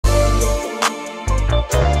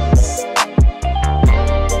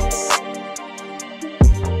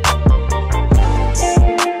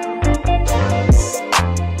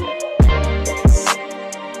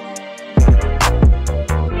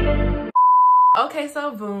Okay,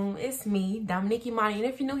 so boom, it's me, Dominique Imani, and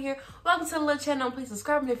if you're new here, welcome to the little channel. Please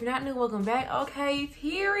subscribe, and if you're not new, welcome back. Okay,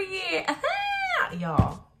 period.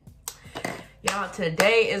 Y'all,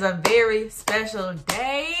 today is a very special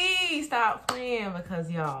day. Stop playing, because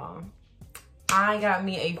y'all, I got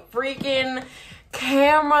me a freaking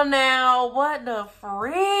camera now. What the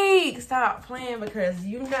freak? Stop playing, because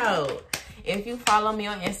you know, if you follow me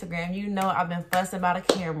on Instagram, you know I've been fussing about a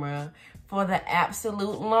camera for the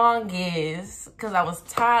absolute longest, because I was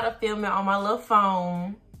tired of filming on my little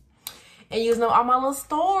phone and using all my little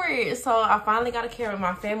storage. So I finally got a camera.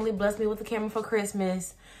 My family blessed me with a camera for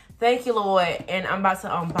Christmas. Thank you, Lord. And I'm about to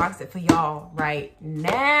unbox it for y'all right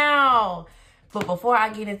now. But before I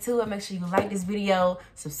get into it, make sure you like this video,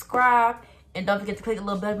 subscribe, and don't forget to click the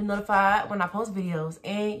little bell to be notified when I post videos.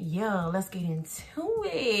 And yeah, let's get into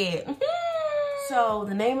it. So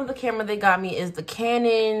the name of the camera they got me is the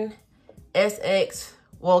Canon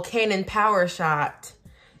Powershot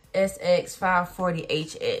sx540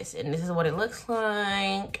 HS, and this is what it looks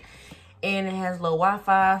like. And it has little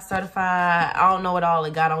Wi-Fi, certified. I don't know what all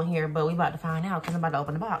it got on here, but we about to find out because I'm about to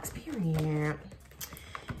open the box, period.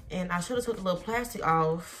 And I should have took the little plastic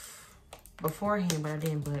off beforehand, but I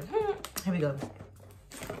didn't. But here we go.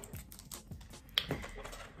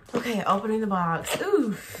 Okay, opening the box.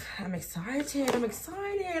 Oof, I'm excited.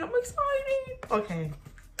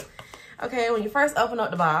 Okay, when you first open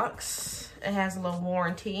up the box, it has a little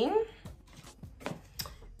warranty.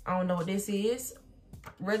 I don't know what this is.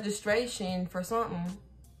 Registration for something.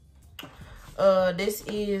 This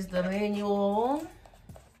is the manual.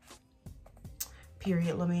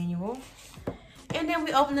 Period, the manual. And then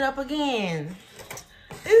we open it up again.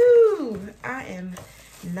 Ooh, I am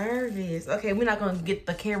nervous. Okay, we're not gonna get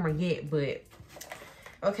the camera yet, but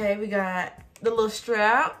okay, we got the little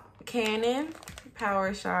strap, Canon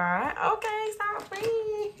Powershot. Okay, stop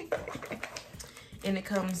playing. And it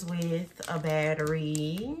comes with a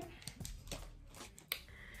battery.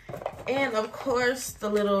 And of course, the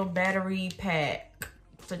little battery pack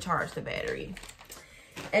to charge the battery.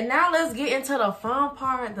 And now let's get into the fun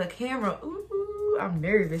part, the camera. Ooh, I'm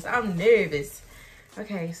nervous.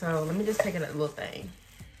 Okay, so let me just take it a little thing.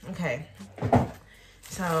 Okay.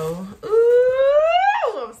 So,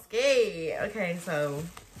 ooh, I'm scared. Okay, so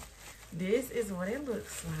this is what it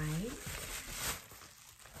looks like.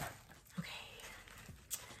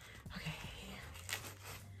 Okay.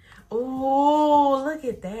 Oh, look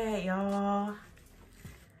at that, y'all.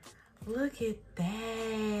 Look at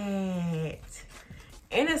that.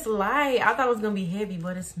 And it's light. I thought it was gonna be heavy,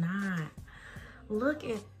 but it's not. Look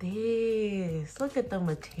at this. Look at the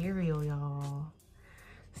material, y'all.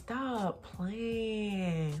 Stop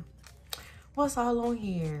playing. What's all on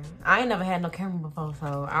here? I ain't never had no camera before,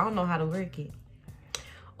 so I don't know how to work it.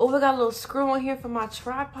 Oh, we got a little screw on here for my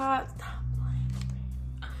tripod. Stop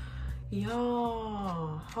playing.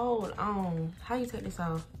 Y'all, hold on. How you take this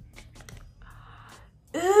off?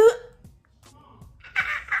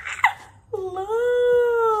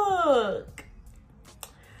 Look.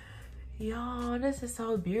 Y'all, this is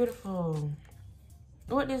so beautiful.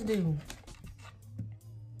 What this do?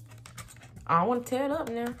 I don't want to tear it up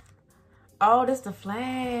now. Oh, this the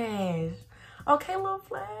flash. Okay, little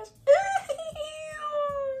flash.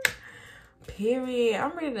 Period.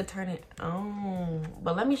 I'm ready to turn it on.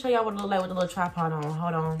 But let me show y'all what it look like with the little tripod on.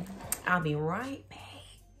 Hold on. I'll be right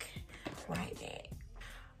back.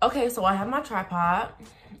 Okay, so I have my tripod.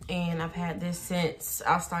 And I've had this since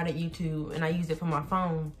I started YouTube. And I use it for my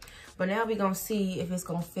phone. But now we're going to see if it's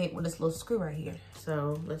going to fit with this little screw right here.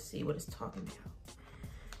 So let's see what it's talking about.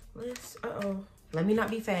 Uh-oh. Let me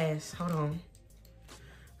not be fast. Hold on.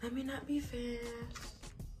 Let me not be fast.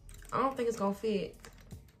 I don't think it's gonna fit.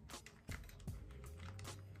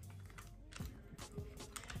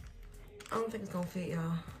 I don't think it's gonna fit,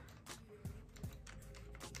 y'all.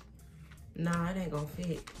 Nah, it ain't gonna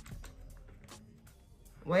fit.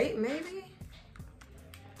 Wait, maybe?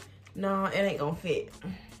 No, it ain't gonna fit.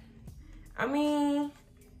 I mean,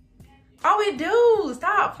 oh, it do.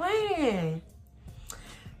 Stop playing.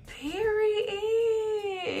 Period.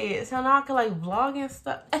 So now I can like vlog and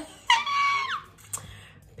stuff.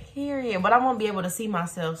 Period. But I won't be able to see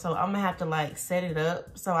myself, so I'm gonna have to like set it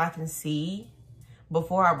up so I can see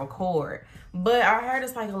before I record. But I heard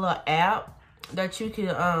it's like a little app that you can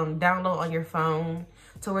download on your phone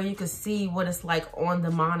to where you can see what it's like on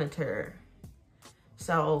the monitor.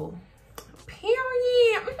 So,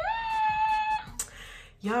 period.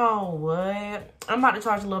 Y'all, what? I'm about to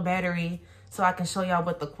charge a little battery so I can show y'all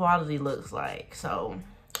what the quality looks like. So,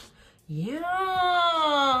 yeah.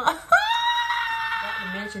 Got to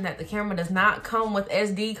mention that the camera does not come with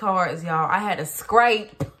SD cards, y'all. I had to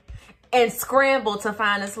scrape and scrambled to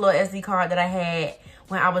find this little SD card that I had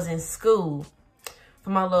when I was in school for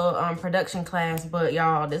my little production class. But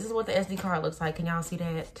y'all, this is what the SD card looks like. Can y'all see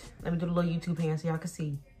that? Let me do the little YouTube hand so y'all can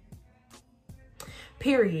see.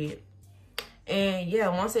 Period. And yeah,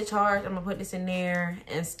 once it charged, I'm gonna put this in there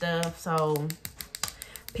and stuff. So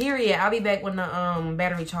period. I'll be back when the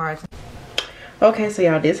battery charged. Okay, so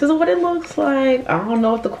y'all, this is what it looks like. I don't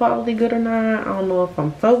know if the quality good or not. I don't know if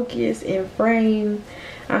I'm focused in frame.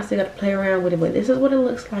 I still got to play around with it, but this is what it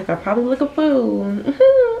looks like. I probably look a fool,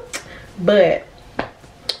 but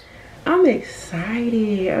I'm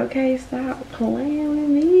excited. Okay, stop playing with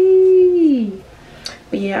me.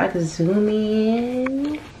 But yeah, I can zoom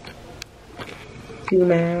in,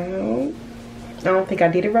 zoom out. I don't think I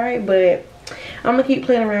did it right, but I'm gonna keep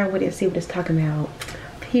playing around with it and see what it's talking about.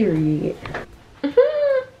 Period.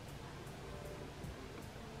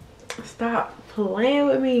 Stop playing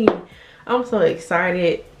with me. I'm so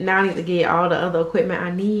excited. Now I need to get all the other equipment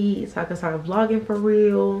I need so I can start vlogging for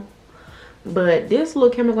real. But this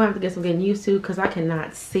little camera gonna have to get some getting used to because I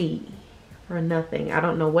cannot see for nothing. I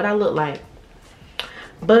don't know what I look like.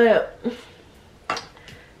 But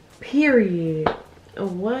period.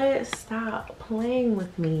 What? Stop playing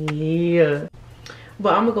with me.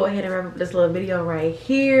 But I'm gonna go ahead and wrap up this little video right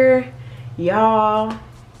here. Y'all,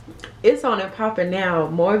 it's on and popping now.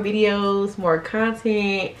 More videos, more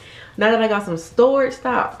content. Now that I got some storage,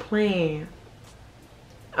 stop playing.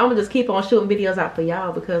 I'm gonna just keep on shooting videos out for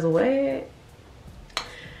y'all because what?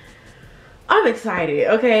 I'm excited.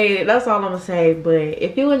 Okay, that's all I'm gonna say. But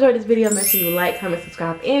if you enjoyed this video, make sure you like, comment,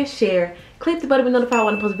 subscribe, and share. Click the button to be notified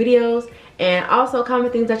when I post videos. And also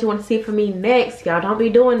comment things that you want to see from me next. Y'all don't be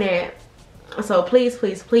doing that. So please,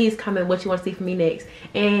 please, please comment what you want to see from me next.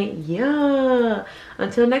 And yeah,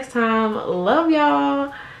 until next time, love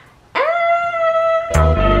y'all.